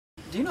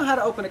Do you know how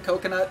to open a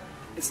coconut?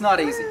 It's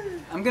not easy.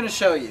 I'm going to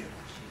show you.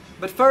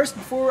 But first,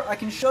 before I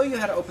can show you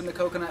how to open the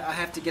coconut, I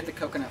have to get the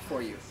coconut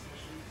for you.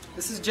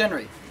 This is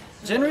Jenry.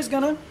 Jenry's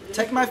going to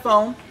take my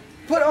phone,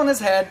 put it on his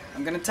head,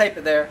 I'm going to tape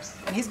it there,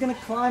 and he's going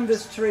to climb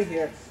this tree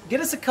here, get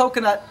us a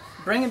coconut,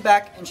 bring it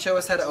back, and show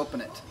us how to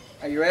open it.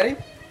 Are you ready?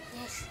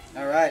 Yes.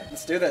 Alright,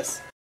 let's do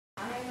this.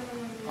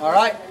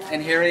 Alright,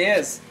 and here he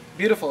is.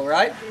 Beautiful,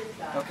 right?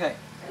 Okay,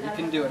 you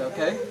can do it,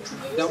 okay?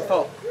 Don't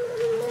fall.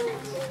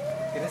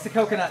 Get us a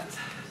coconut.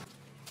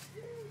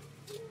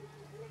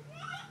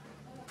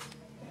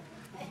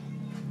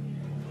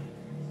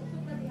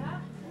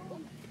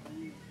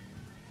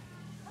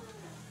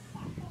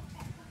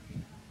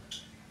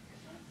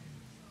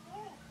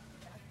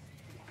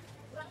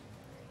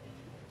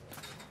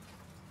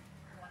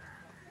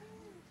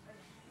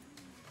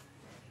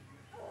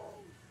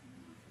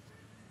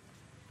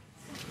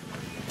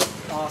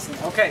 Awesome.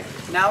 Okay,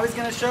 now he's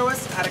going to show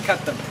us how to cut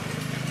them.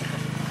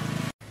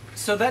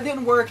 So that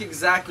didn't work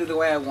exactly the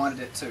way I wanted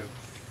it to.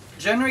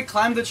 Jenry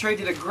climbed the tree,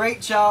 did a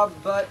great job,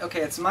 but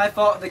okay, it's my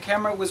fault. The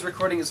camera was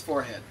recording his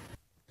forehead.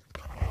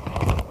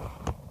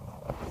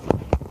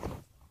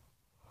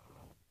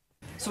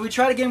 So we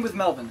tried again with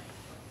Melvin.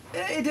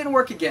 It didn't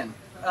work again.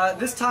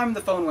 This time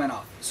the phone went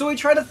off. So we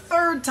tried a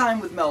third time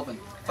with Melvin.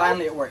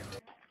 Finally it worked.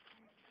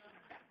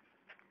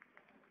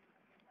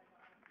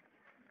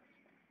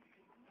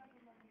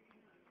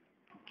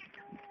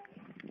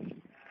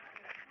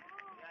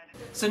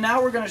 So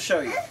now we're going to show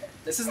you.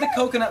 This is the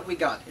coconut we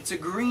got. It's a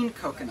green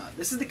coconut.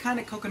 This is the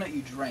kind of coconut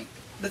you drink.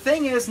 The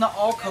thing is, not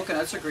all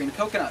coconuts are green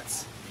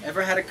coconuts.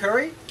 Ever had a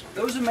curry?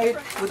 Those are made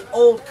with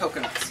old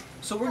coconuts.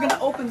 So we're going to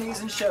open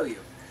these and show you.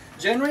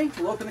 Jenry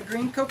will open the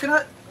green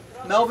coconut.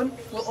 Melvin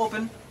will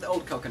open the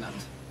old coconut.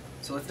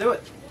 So let's do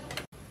it.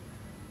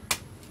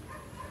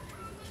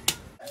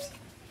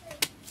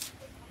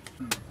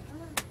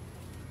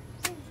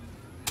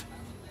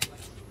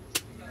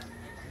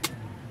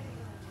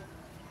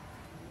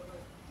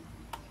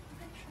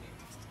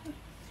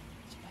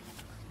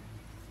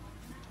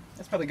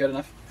 That's probably good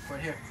enough. Right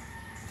here.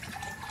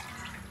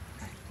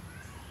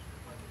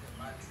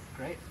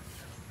 Great.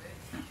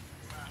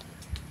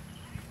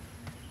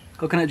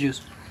 Coconut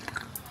juice.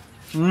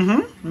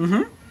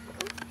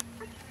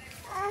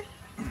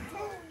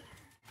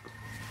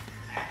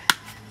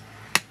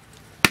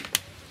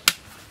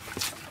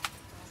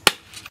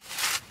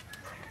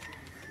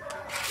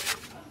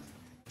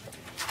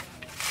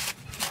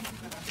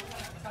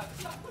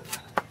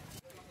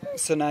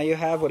 So now you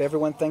have what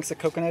everyone thinks a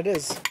coconut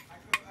is.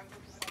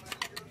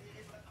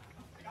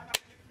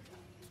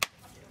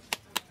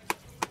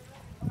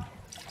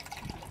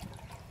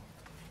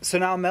 So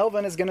now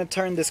Melvin is going to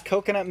turn this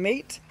coconut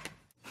meat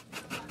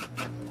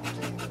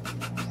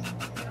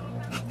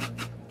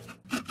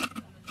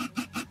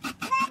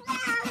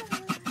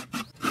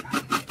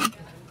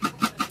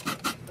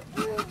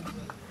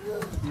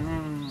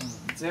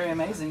It's very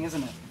amazing,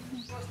 isn't it?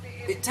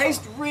 It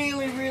tastes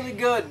really, really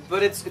good,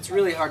 but it's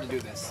really hard to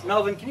do this.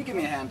 Melvin, can you give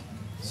me a hand?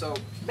 So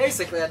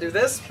basically I do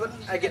this, but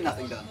I get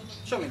nothing done.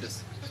 Show me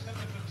this.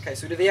 Okay,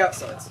 so we do the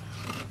outsides.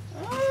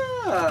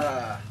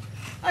 Ah,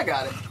 I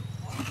got it.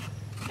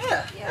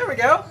 Yeah, there we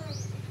go.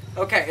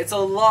 Okay, it's a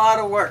lot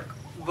of work,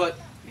 but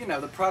you know,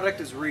 the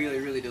product is really,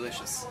 really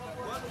delicious.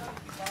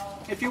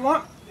 If you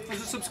want,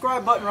 there's a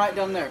subscribe button right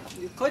down there.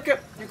 You click it,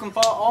 you can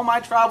follow all my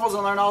travels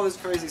and learn all this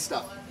crazy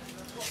stuff.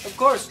 Of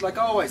course, like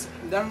always,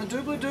 down in the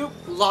doobly-doo,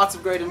 lots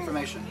of great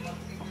information.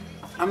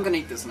 I'm gonna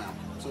eat this now,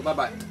 so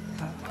bye-bye.